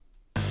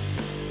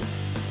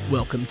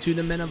Welcome to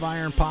the Men of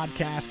Iron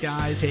podcast,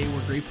 guys. Hey,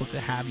 we're grateful to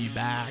have you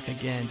back.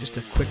 Again, just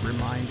a quick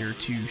reminder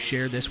to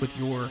share this with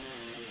your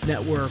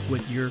network,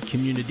 with your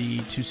community,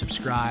 to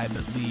subscribe,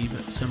 leave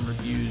some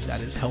reviews.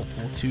 That is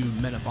helpful to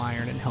Men of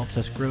Iron and helps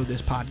us grow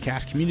this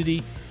podcast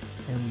community,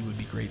 and we would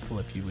be grateful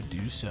if you would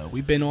do so.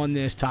 We've been on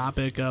this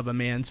topic of a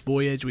man's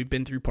voyage. We've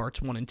been through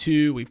parts 1 and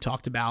 2. We've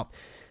talked about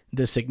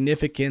the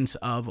significance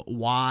of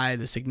why,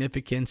 the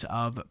significance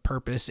of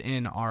purpose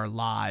in our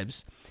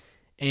lives.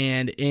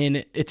 And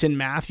it's in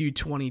Matthew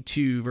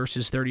 22,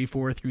 verses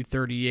 34 through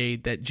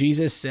 38, that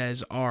Jesus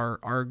says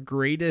our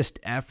greatest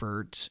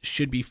efforts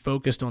should be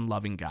focused on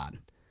loving God,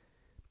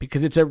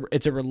 because it's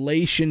a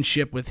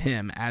relationship with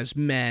Him as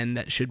men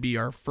that should be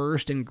our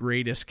first and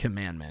greatest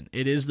commandment.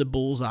 It is the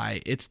bullseye.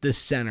 It's the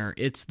center.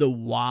 It's the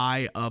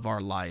why of our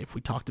life.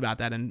 We talked about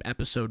that in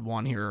episode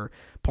 1 here, or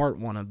part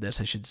 1 of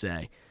this, I should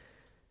say.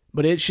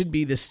 But it should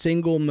be the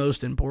single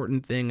most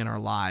important thing in our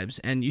lives.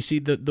 And you see,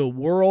 the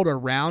world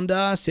around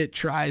us, it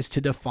tries to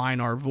define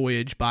our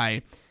voyage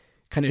by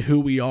kind of who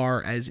we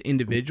are as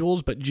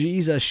individuals. But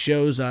Jesus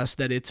shows us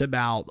that it's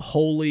about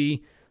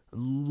wholly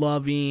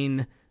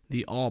loving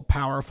the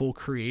all-powerful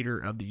creator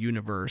of the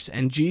universe.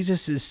 And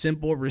Jesus'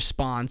 simple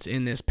response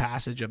in this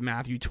passage of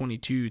Matthew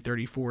 22,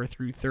 34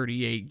 through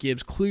 38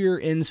 gives clear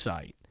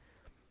insight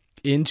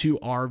into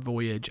our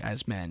voyage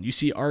as men. You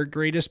see, our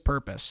greatest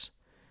purpose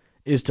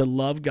is to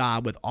love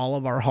God with all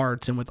of our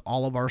hearts and with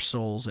all of our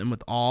souls and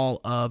with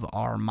all of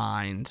our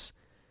minds.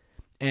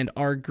 And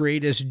our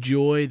greatest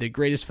joy, the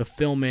greatest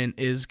fulfillment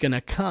is going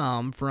to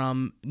come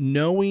from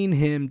knowing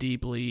Him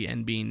deeply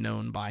and being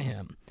known by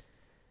Him.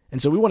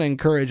 And so we want to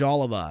encourage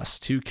all of us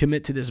to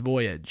commit to this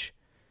voyage,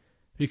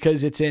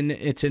 because it's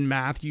in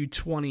Matthew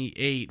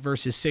 28,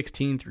 verses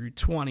 16 through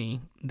 20,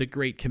 the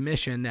Great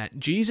Commission, that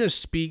Jesus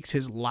speaks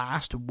His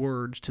last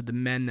words to the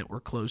men that were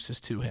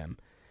closest to Him.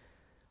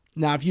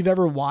 Now, if you've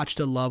ever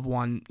watched a loved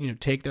one,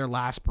 take their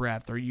last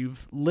breath, or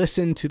you've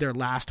listened to their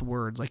last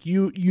words, like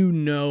you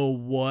know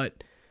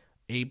what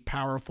a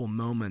powerful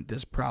moment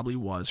this probably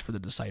was for the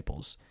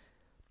disciples.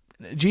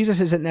 Jesus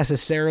isn't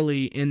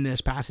necessarily in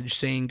this passage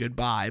saying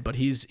goodbye, but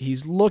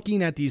he's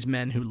looking at these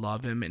men who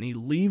love Him, and He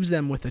leaves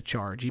them with a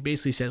charge. He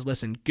basically says,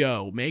 listen,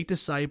 go, make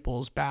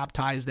disciples,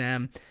 baptize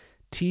them,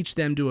 teach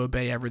them to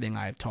obey everything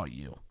I have taught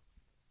you.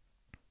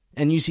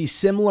 And you see,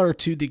 similar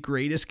to the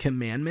greatest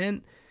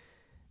commandment,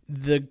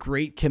 the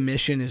Great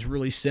Commission is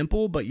really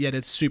simple, but yet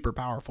it's super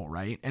powerful,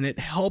 right? And it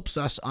helps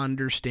us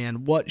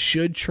understand what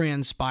should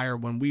transpire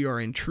when we are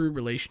in true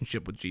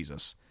relationship with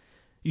Jesus.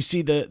 You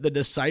see, the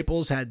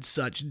disciples had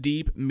such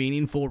deep,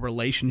 meaningful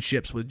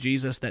relationships with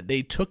Jesus that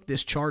they took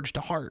this charge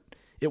to heart.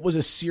 It was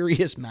a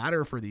serious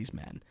matter for these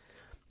men.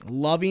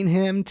 Loving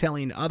Him,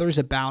 telling others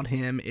about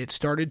Him, it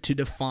started to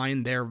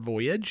define their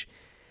voyage.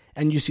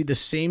 And you see, the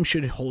same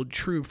should hold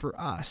true for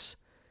us.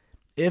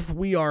 If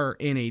we are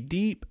in a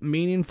deep,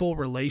 meaningful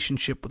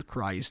relationship with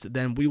Christ,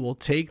 then we will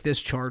take this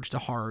charge to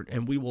heart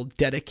and we will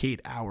dedicate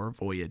our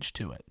voyage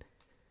to it.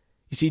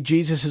 You see,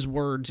 Jesus'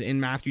 words in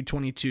Matthew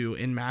 22,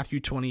 in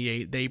Matthew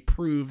 28, they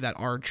prove that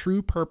our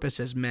true purpose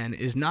as men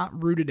is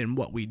not rooted in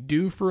what we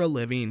do for a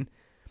living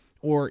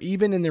or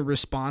even in the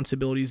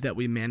responsibilities that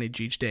we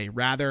manage each day.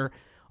 Rather,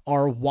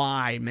 our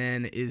why,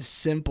 men, is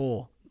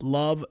simple: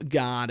 love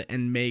God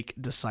and make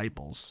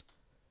disciples.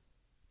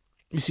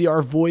 You see,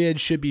 our voyage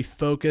should be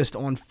focused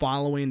on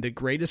following the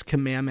greatest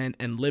commandment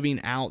and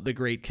living out the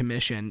Great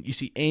Commission. You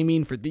see,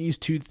 aiming for these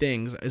two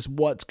things is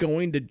what's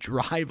going to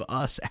drive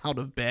us out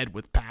of bed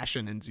with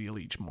passion and zeal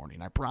each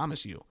morning. I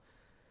promise you.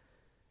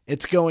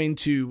 It's going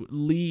to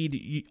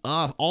lead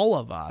all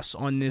of us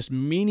on this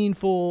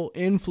meaningful,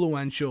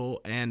 influential,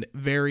 and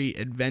very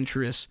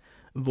adventurous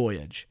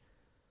voyage.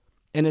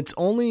 And it's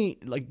only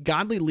like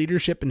godly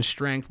leadership and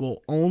strength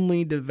will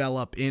only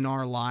develop in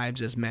our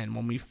lives as men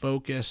when we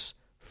focus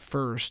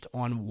first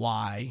on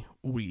why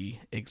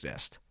we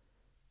exist: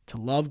 to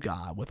love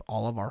God with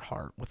all of our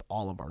heart, with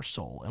all of our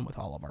soul, and with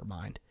all of our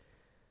mind.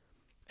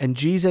 And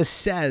Jesus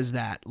says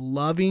that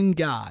loving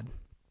God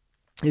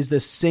is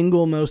the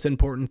single most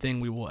important thing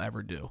we will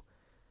ever do.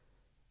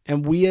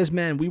 And we as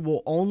men, we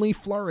will only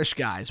flourish,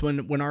 guys,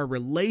 when our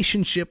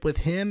relationship with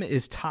Him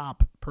is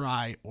top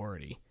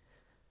priority.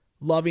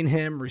 Loving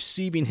Him,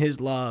 receiving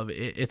His love,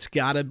 it's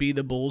got to be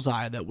the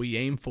bullseye that we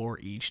aim for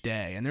each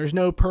day. And there's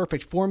no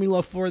perfect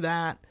formula for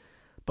that,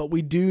 but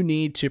we do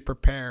need to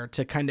prepare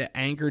to kind of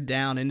anchor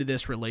down into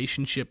this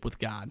relationship with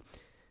God.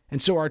 And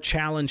so our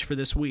challenge for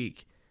this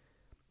week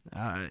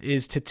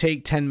is to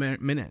take 10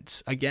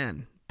 minutes.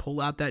 Again, pull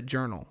out that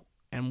journal,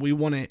 and we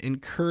want to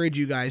encourage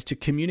you guys to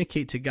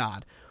communicate to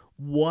God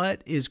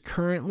what is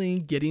currently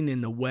getting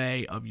in the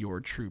way of your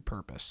true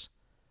purpose.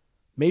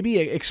 Maybe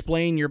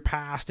explain your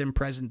past and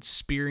present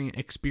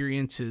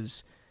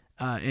experiences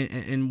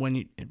and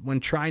when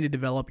trying to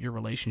develop your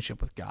relationship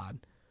with God.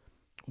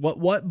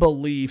 What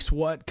beliefs,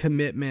 what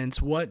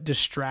commitments, what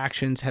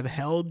distractions have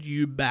held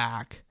you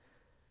back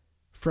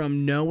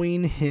from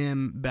knowing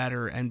Him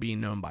better and being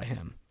known by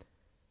Him?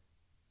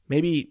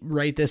 Maybe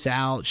write this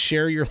out,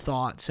 share your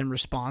thoughts and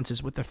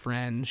responses with a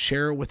friend,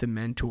 share it with a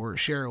mentor,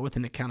 share it with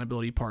an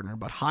accountability partner.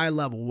 But high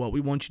level, what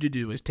we want you to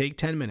do is take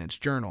 10 minutes,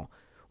 journal.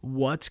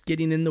 What's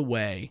getting in the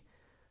way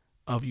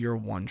of your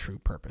one true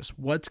purpose?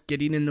 What's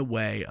getting in the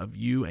way of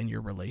you and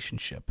your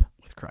relationship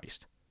with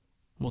Christ?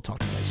 We'll talk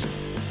to you guys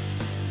soon.